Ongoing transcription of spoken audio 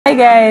Hi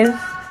guys,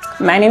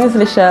 my name is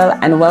Michelle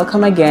and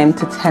welcome again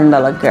to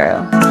 $10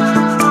 Girl.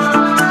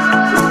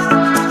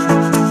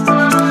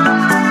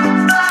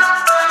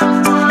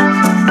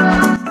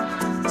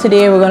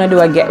 Today we're gonna do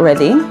a get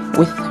ready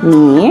with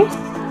me.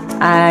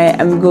 I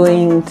am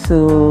going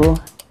to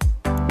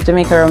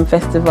Jamaica Rum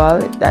Festival,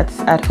 that's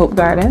at Hope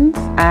Gardens,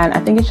 and I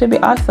think it should be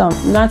awesome.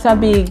 Not a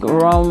big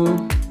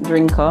rum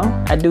drinker,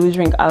 I do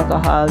drink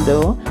alcohol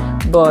though,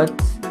 but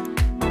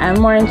I'm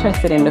more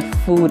interested in the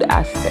food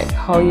aspect,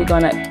 how you're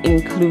gonna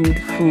include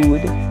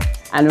food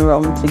and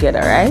rum together,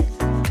 right?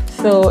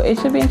 So it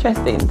should be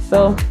interesting.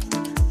 So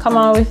come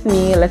on with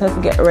me, let us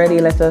get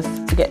ready, let us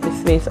get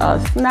this face all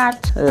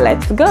snatched.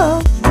 Let's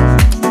go!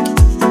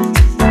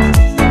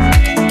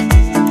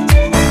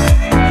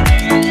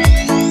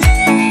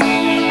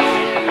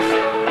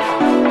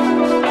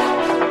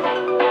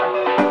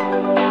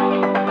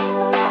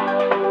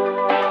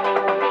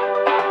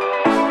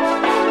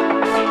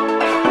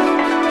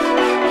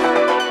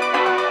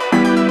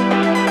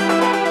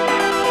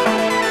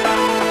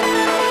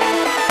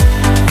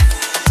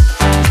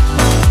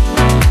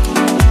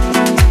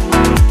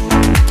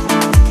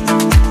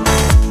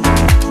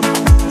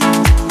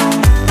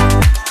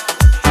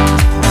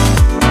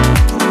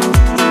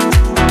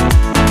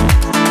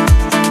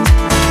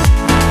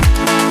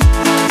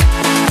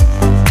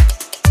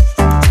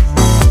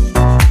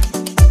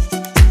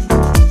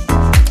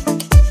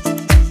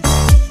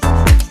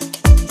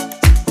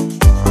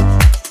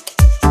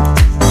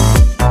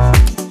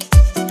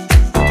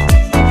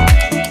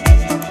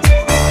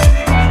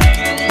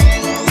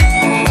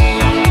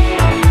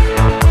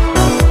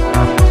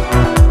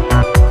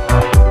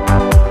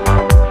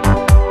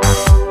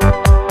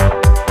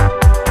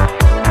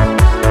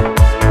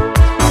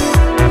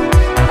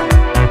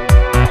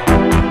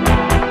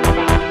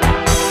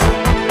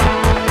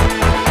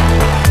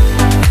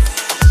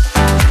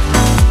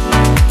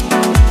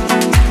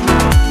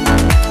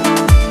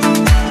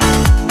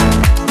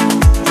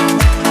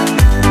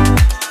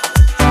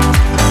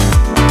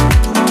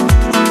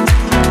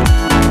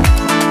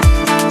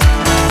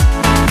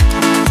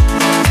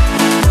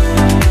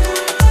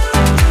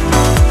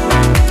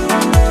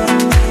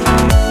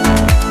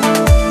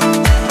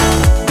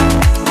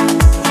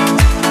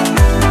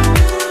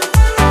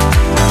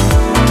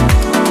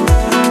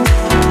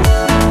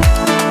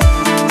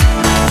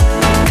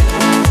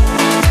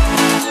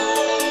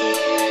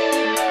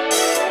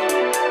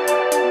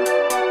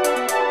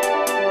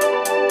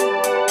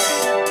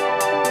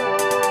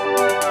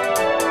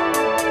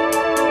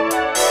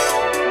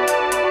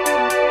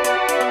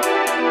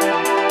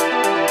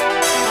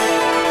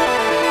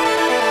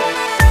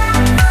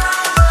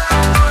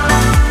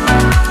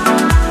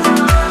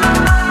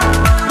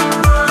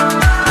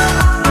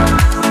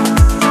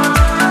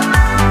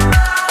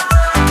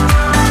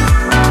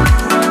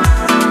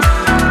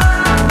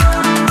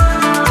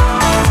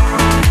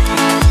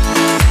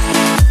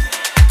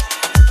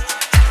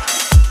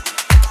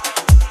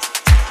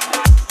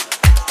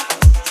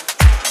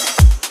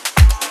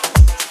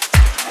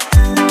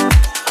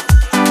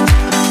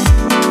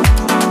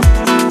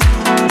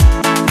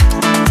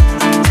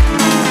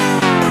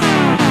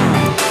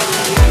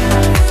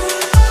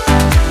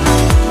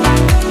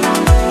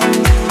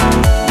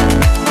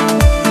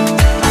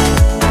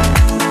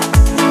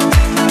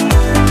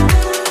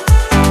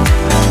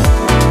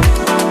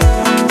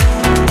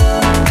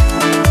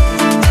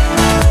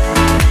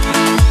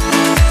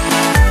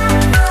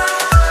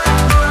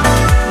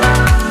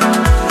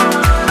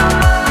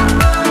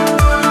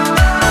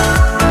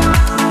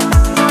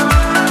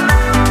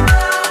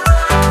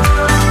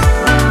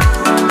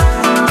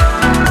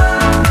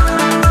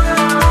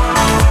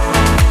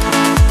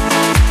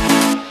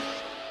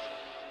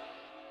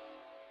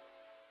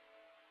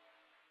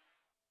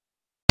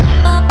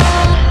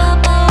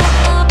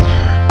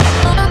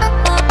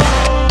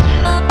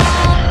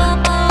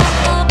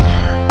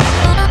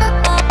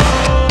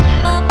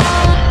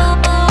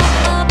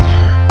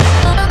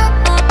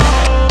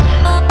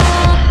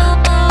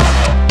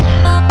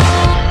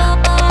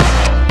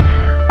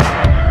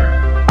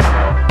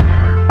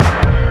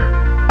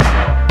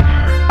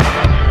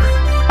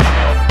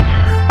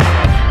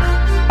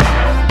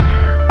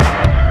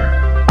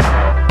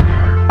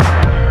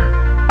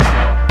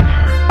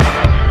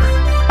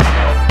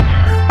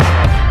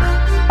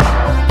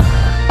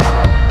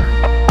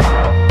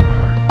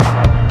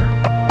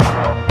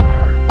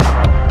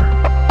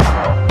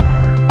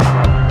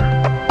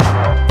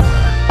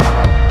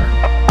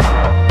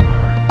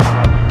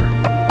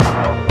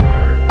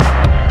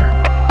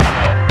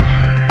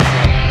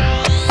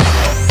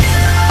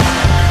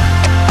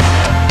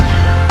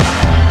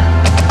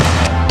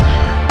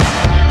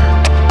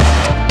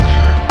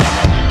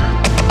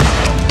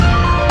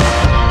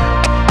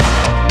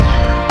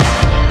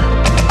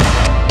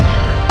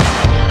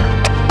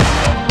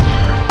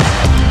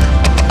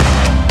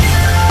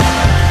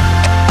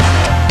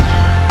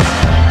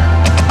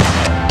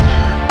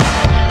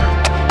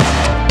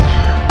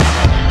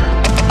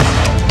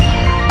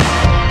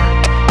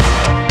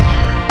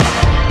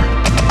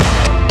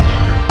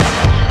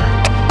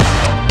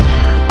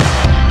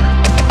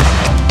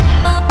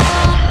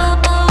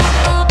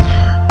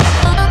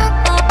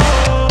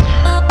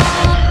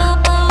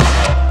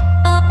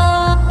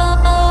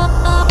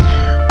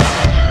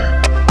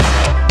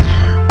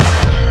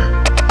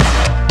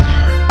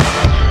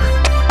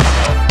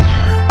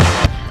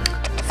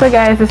 So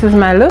guys, this is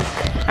my look.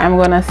 I'm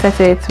gonna set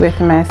it with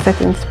my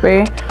setting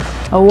spray.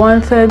 I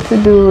wanted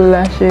to do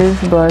lashes,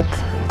 but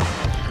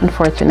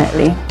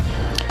unfortunately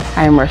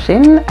I'm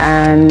rushing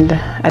and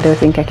I don't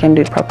think I can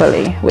do it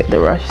properly with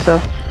the rush.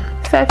 So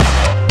set.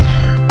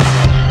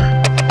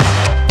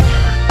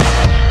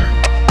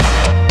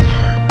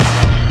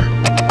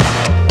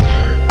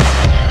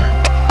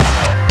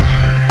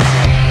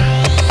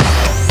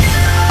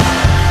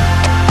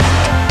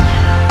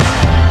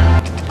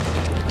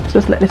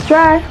 Just let this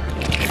dry.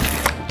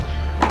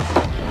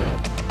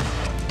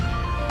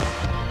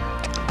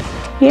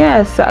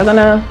 Yeah, so I'm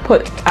gonna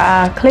put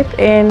a clip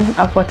in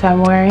of what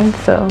I'm wearing,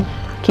 so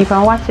keep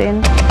on watching.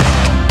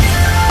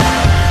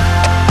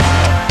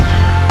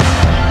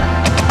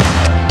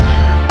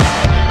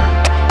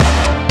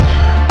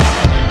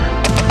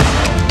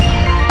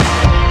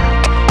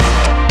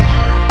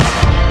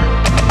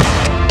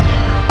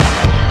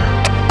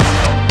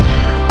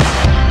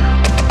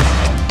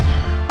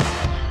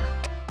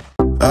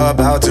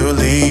 About to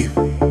leave,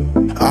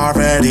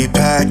 already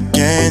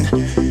packing.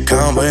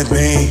 Come with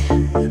me,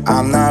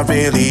 I'm not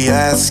really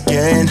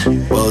asking.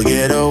 We'll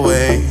get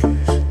away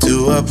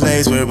to a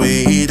place where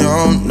we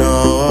don't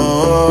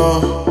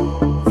know.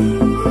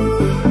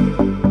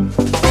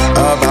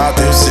 About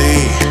to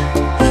see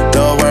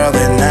the world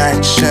in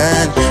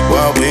action,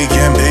 what we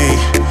can be,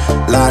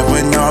 life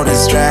with no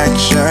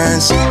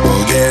distractions.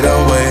 We'll get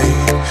away,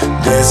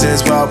 this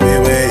is what we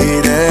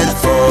waited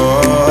for.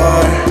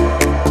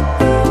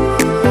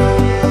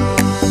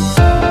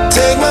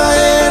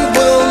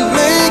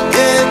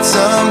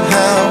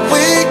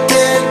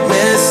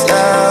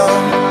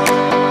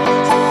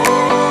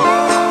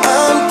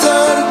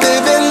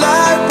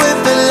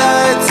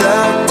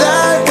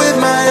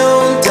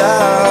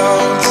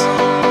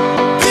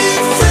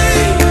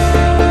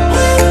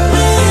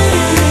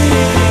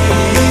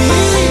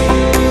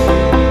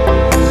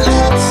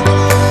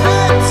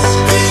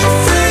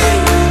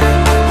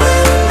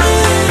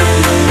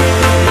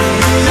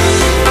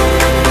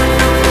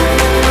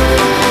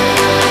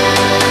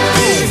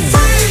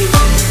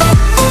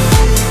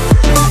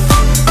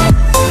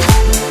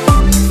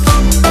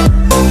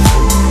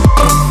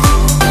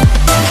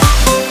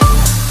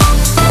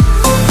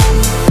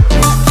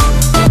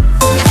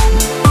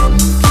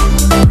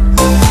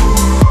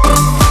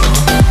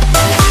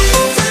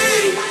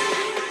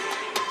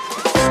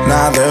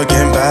 Not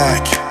looking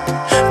back,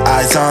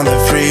 eyes on the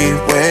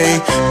freeway,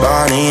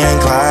 Bonnie and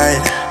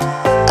Clyde,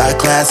 a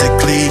classic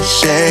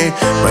cliche.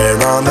 We're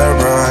on the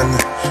run,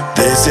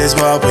 this is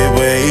what we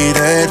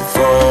waited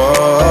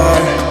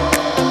for.